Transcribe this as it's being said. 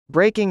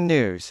Breaking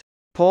news.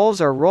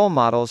 Poles are role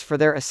models for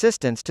their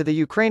assistance to the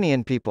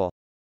Ukrainian people.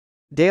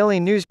 Daily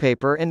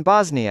newspaper in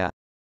Bosnia.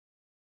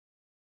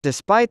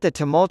 Despite the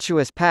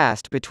tumultuous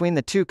past between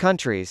the two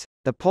countries,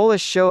 the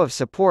Polish show of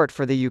support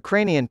for the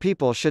Ukrainian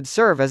people should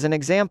serve as an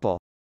example.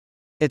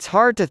 It's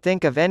hard to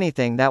think of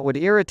anything that would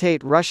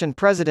irritate Russian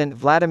President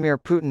Vladimir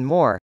Putin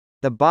more,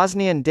 the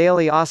Bosnian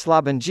daily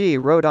Oslabenji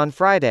wrote on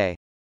Friday.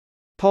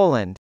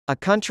 Poland, a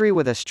country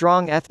with a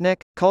strong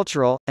ethnic,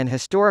 cultural, and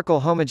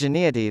historical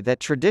homogeneity that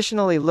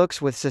traditionally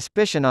looks with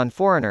suspicion on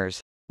foreigners,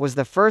 was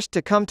the first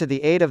to come to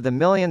the aid of the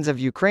millions of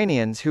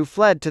Ukrainians who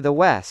fled to the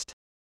West.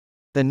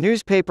 The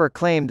newspaper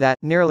claimed that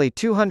nearly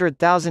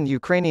 200,000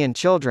 Ukrainian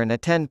children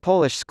attend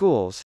Polish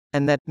schools,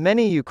 and that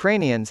many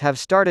Ukrainians have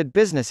started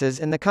businesses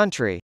in the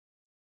country.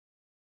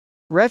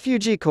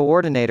 Refugee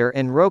coordinator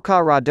in Roka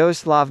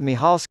Radoslav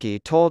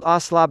Michalski told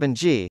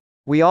Oslabenji,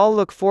 "We all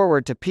look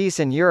forward to peace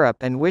in Europe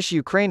and wish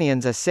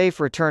Ukrainians a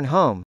safe return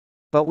home,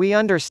 but we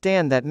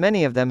understand that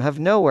many of them have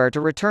nowhere to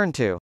return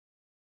to."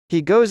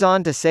 He goes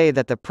on to say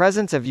that the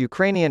presence of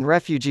Ukrainian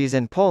refugees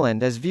in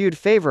Poland is viewed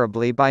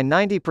favorably by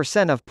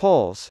 90% of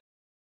Poles.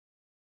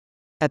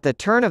 At the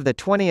turn of the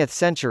 20th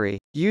century,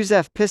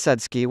 Józef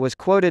Piłsudski was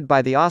quoted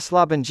by the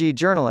Oslabenji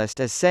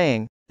journalist as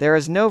saying, "There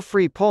is no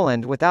free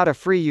Poland without a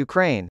free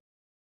Ukraine."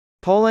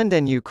 Poland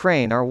and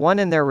Ukraine are one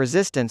in their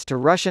resistance to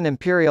Russian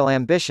imperial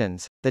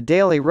ambitions, the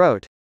Daily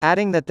wrote,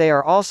 adding that they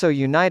are also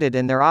united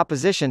in their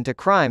opposition to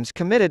crimes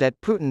committed at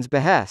Putin's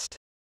behest.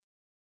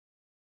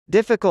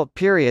 Difficult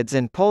periods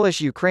in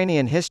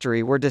Polish-Ukrainian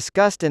history were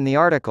discussed in the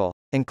article,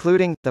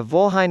 including the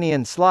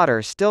Volhynian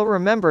slaughter still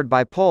remembered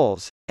by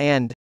Poles,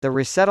 and the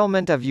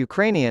resettlement of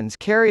Ukrainians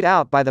carried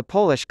out by the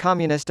Polish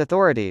communist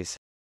authorities.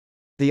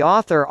 The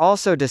author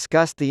also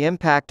discussed the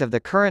impact of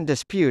the current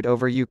dispute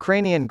over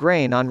Ukrainian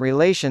grain on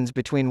relations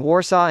between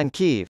Warsaw and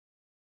Kyiv.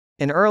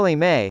 In early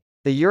May,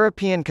 the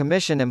European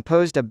Commission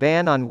imposed a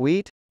ban on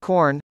wheat,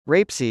 corn,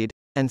 rapeseed,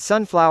 and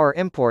sunflower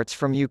imports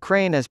from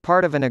Ukraine as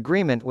part of an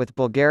agreement with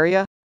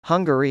Bulgaria,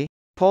 Hungary,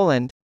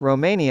 Poland,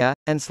 Romania,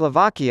 and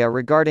Slovakia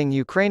regarding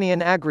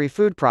Ukrainian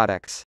agri-food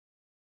products.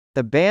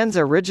 The ban's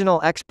original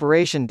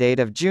expiration date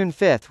of June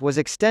 5 was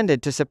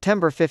extended to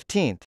September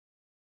 15.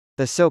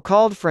 The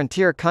so-called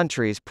frontier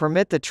countries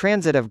permit the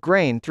transit of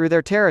grain through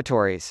their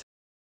territories.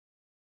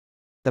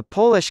 The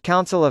Polish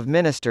Council of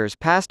Ministers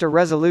passed a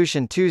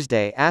resolution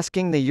Tuesday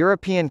asking the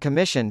European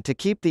Commission to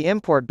keep the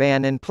import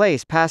ban in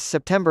place past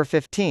September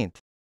 15.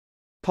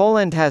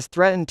 Poland has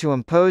threatened to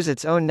impose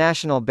its own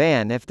national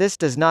ban if this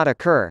does not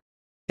occur.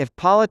 If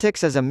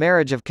politics is a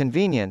marriage of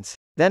convenience,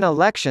 then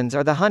elections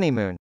are the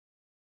honeymoon.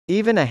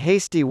 Even a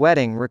hasty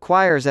wedding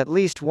requires at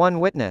least one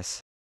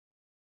witness.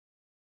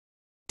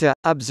 To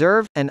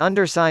observe and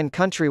undersign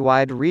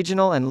countrywide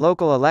regional and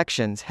local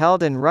elections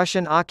held in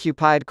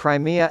Russian-occupied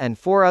Crimea and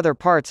 4 other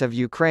parts of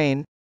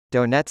Ukraine,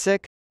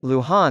 Donetsk,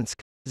 Luhansk,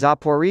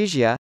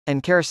 Zaporizhia,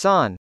 and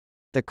Kherson.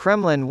 The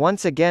Kremlin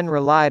once again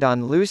relied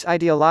on loose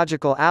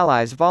ideological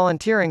allies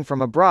volunteering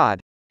from abroad,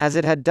 as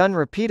it had done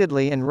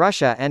repeatedly in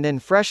Russia and in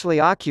freshly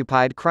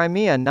occupied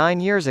Crimea 9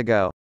 years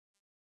ago.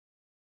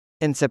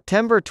 In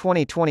September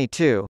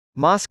 2022,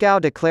 Moscow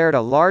declared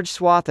a large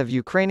swath of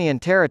Ukrainian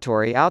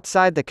territory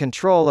outside the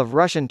control of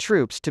Russian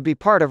troops to be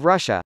part of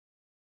Russia.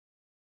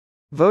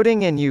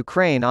 Voting in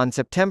Ukraine on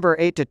September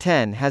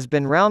 8–10 has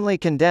been roundly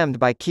condemned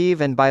by Kyiv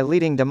and by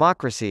leading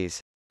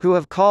democracies, who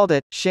have called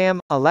it sham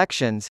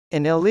elections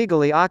in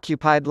illegally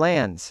occupied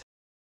lands.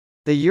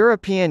 The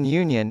European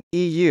Union,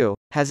 EU,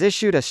 has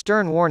issued a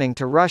stern warning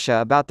to Russia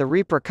about the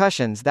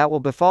repercussions that will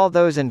befall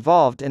those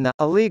involved in the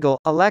illegal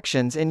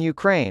elections in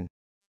Ukraine.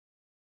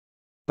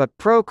 But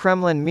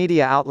pro-Kremlin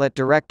media outlet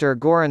director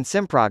Goran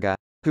Simpraga,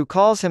 who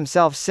calls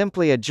himself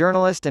simply a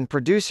journalist and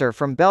producer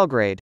from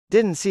Belgrade,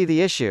 didn't see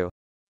the issue.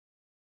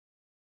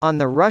 On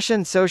the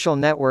Russian social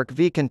network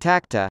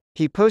vKontakte,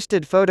 he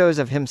posted photos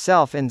of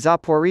himself in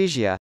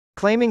Zaporizhia,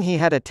 claiming he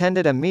had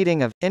attended a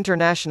meeting of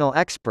international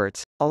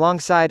experts,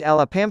 alongside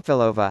Ella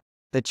Pamfilova,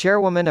 the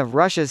chairwoman of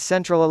Russia's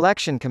Central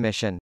Election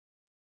Commission.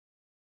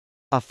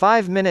 A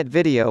 5-minute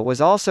video was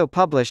also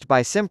published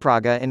by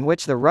Simpraga in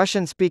which the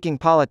Russian-speaking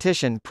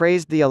politician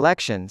praised the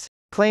elections,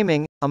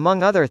 claiming,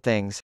 among other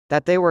things,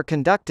 that they were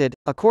conducted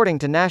according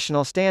to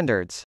national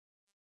standards.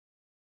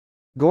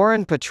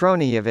 Goran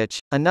Petronijević,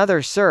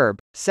 another Serb,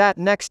 sat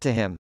next to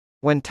him.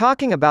 "When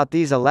talking about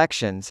these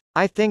elections,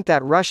 I think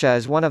that Russia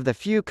is one of the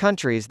few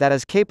countries that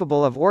is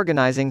capable of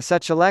organizing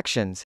such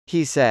elections,"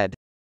 he said.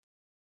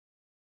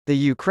 The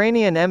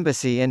Ukrainian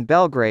embassy in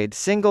Belgrade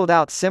singled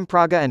out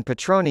Simpraga and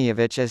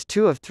Petronijević as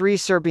 2 of 3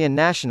 Serbian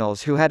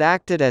nationals who had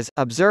acted as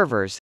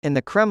observers in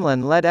the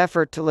Kremlin-led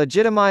effort to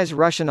legitimize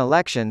Russian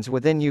elections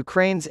within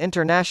Ukraine's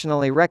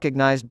internationally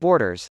recognized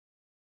borders.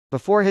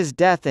 Before his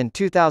death in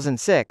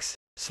 2006,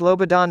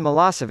 Slobodan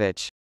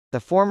Milosevic,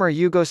 the former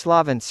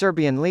Yugoslav and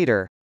Serbian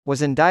leader,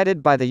 was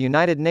indicted by the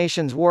United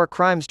Nations War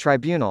Crimes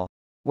Tribunal,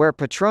 where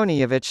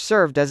Petronijević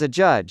served as a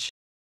judge.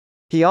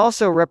 He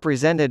also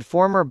represented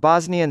former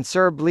Bosnian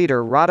Serb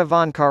leader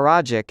Radovan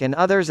Karadzic and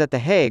others at The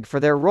Hague for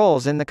their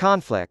roles in the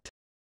conflict.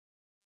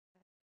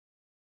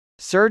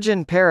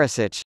 Srđan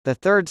Perisic, the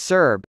third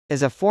Serb,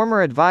 is a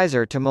former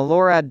advisor to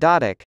Milorad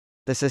Dodik,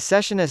 the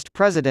secessionist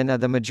president of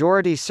the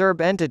majority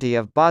Serb entity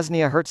of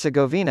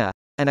Bosnia-Herzegovina,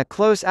 and a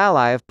close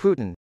ally of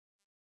Putin.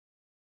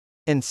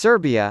 In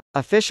Serbia,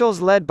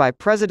 officials led by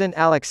President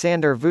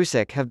Aleksandar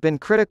Vučić have been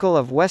critical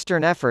of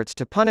Western efforts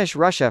to punish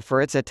Russia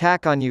for its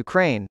attack on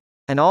Ukraine,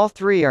 and all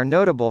three are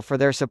notable for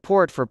their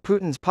support for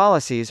Putin's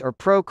policies or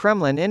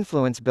pro-Kremlin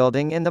influence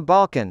building in the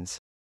Balkans.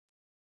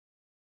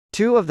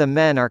 Two of the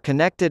men are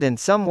connected in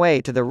some way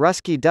to the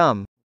Ruski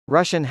Dum,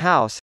 Russian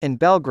House, in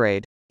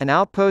Belgrade, an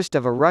outpost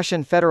of a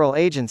Russian federal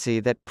agency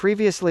that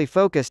previously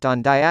focused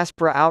on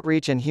diaspora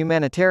outreach and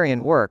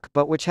humanitarian work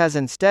but which has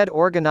instead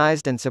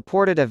organized and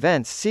supported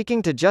events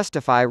seeking to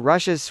justify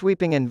Russia's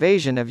sweeping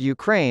invasion of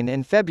Ukraine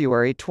in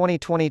February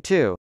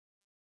 2022.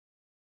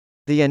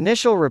 The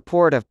initial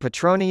report of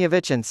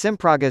Petronijević and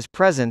Simpraga's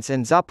presence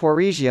in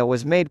Zaporizhia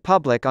was made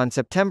public on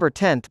September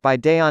 10 by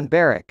Dejan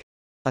Baric,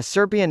 a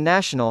Serbian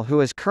national who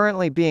is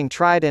currently being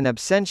tried in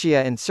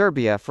absentia in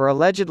Serbia for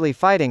allegedly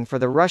fighting for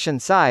the Russian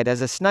side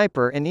as a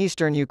sniper in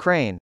eastern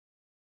Ukraine.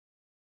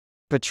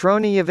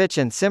 Petronijević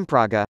and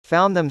Simpraga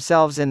found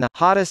themselves in the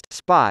hottest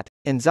spot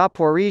in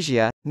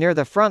Zaporizhia, near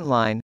the front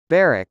line.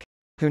 Baric,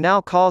 who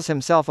now calls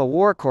himself a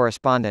war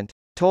correspondent,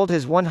 told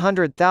his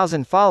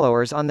 100,000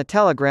 followers on the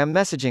Telegram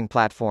messaging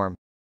platform.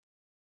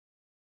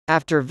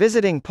 After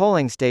visiting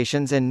polling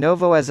stations in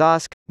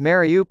Novoazovsk,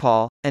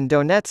 Mariupol, and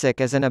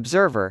Donetsk as an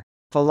observer,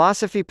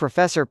 philosophy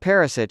professor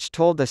Perisic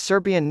told the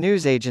Serbian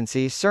news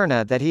agency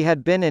Crna that he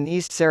had been in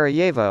East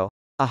Sarajevo,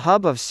 a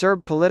hub of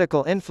Serb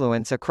political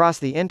influence across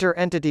the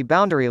inter-entity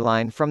boundary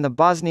line from the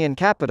Bosnian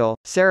capital,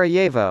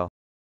 Sarajevo.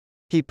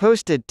 He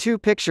posted 2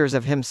 pictures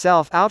of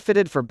himself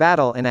outfitted for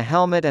battle in a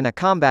helmet and a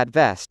combat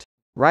vest,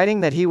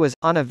 writing that he was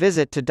on a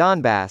visit to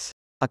Donbass,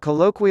 a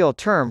colloquial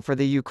term for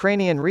the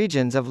Ukrainian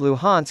regions of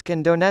Luhansk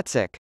and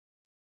Donetsk.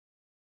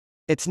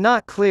 It's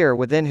not clear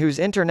within whose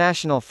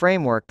international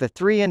framework the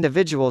 3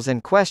 individuals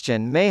in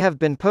question may have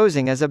been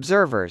posing as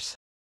observers.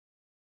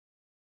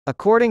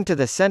 According to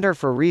the Center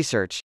for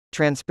Research,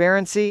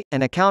 Transparency,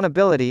 and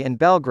Accountability in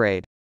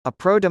Belgrade, a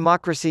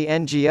pro-democracy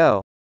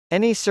NGO,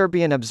 any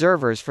Serbian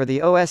observers for the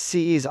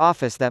OSCE's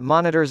office that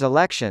monitors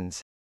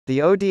elections, the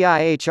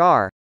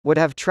ODIHR, would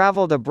have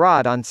traveled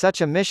abroad on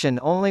such a mission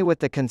only with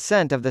the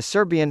consent of the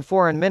Serbian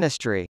Foreign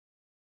Ministry.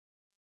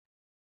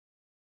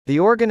 The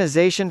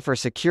Organization for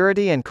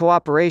Security and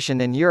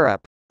Cooperation in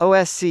Europe,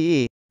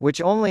 OSCE,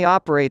 which only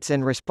operates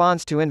in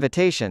response to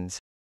invitations,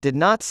 did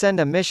not send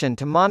a mission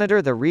to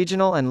monitor the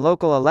regional and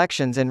local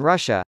elections in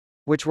Russia,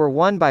 which were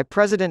won by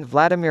President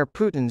Vladimir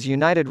Putin's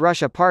United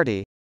Russia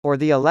Party, or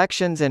the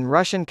elections in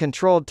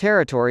Russian-controlled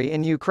territory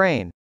in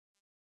Ukraine.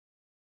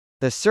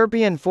 The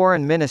Serbian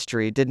Foreign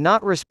Ministry did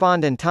not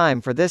respond in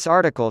time for this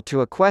article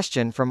to a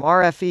question from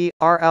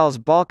RFE/RL's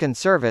Balkan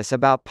Service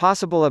about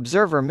possible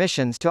observer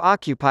missions to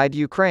occupied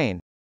Ukraine.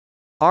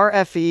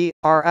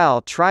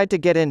 RFE/RL tried to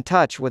get in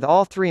touch with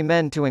all 3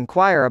 men to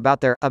inquire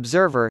about their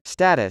observer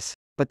status,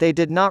 but they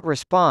did not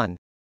respond.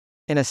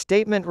 In a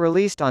statement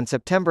released on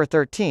September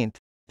 13,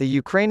 the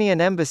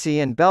Ukrainian embassy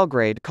in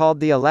Belgrade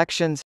called the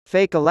elections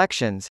fake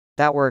elections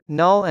that were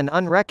null and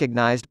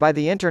unrecognized by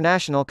the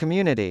international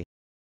community.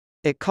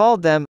 It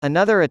called them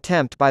another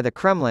attempt by the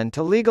Kremlin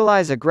to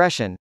legalize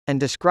aggression, and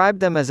described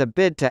them as a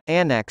bid to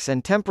annex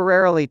and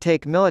temporarily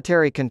take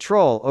military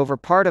control over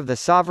part of the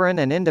sovereign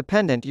and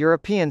independent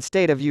European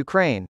state of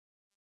Ukraine.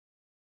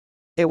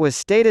 It was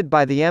stated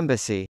by the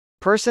embassy,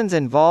 persons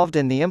involved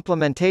in the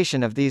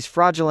implementation of these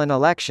fraudulent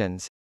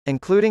elections,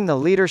 including the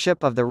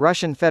leadership of the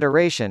Russian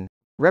Federation,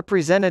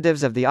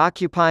 representatives of the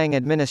occupying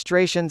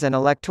administrations and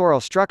electoral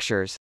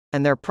structures,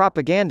 and their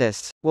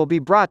propagandists, will be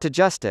brought to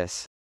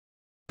justice.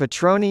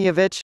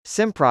 Petronijević,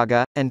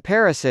 Simpraga, and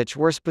Perisic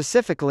were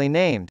specifically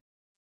named.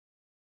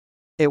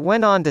 It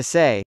went on to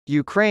say,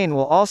 Ukraine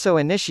will also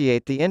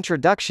initiate the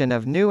introduction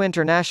of new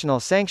international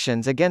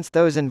sanctions against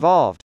those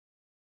involved.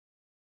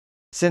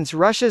 Since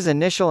Russia's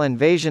initial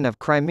invasion of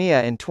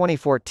Crimea in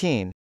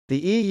 2014, the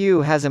EU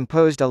has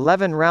imposed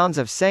 11 rounds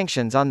of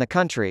sanctions on the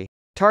country,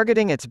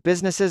 targeting its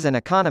businesses and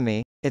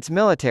economy, its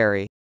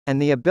military, and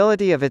the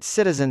ability of its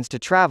citizens to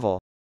travel,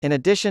 in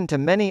addition to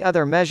many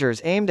other measures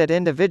aimed at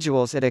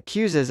individuals it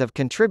accuses of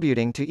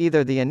contributing to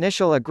either the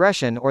initial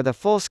aggression or the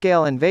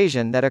full-scale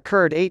invasion that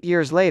occurred 8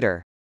 years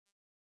later.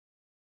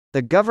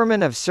 The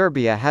government of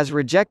Serbia has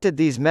rejected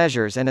these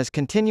measures and is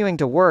continuing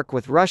to work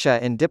with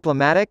Russia in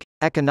diplomatic,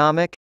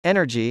 economic,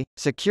 energy,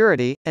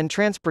 security, and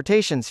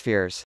transportation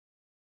spheres.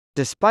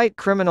 Despite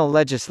criminal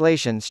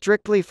legislation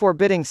strictly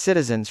forbidding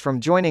citizens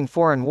from joining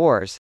foreign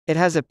wars, it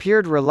has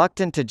appeared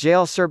reluctant to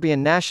jail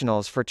Serbian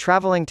nationals for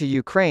traveling to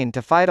Ukraine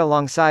to fight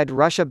alongside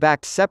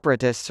Russia-backed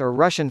separatists or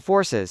Russian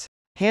forces,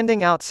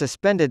 handing out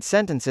suspended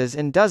sentences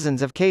in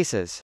dozens of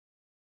cases.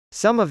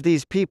 Some of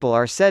these people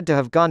are said to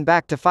have gone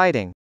back to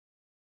fighting.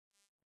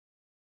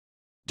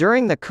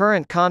 During the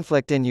current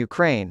conflict in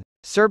Ukraine,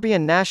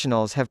 Serbian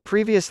nationals have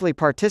previously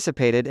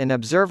participated in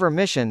observer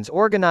missions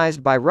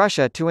organized by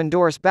Russia to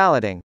endorse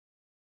balloting.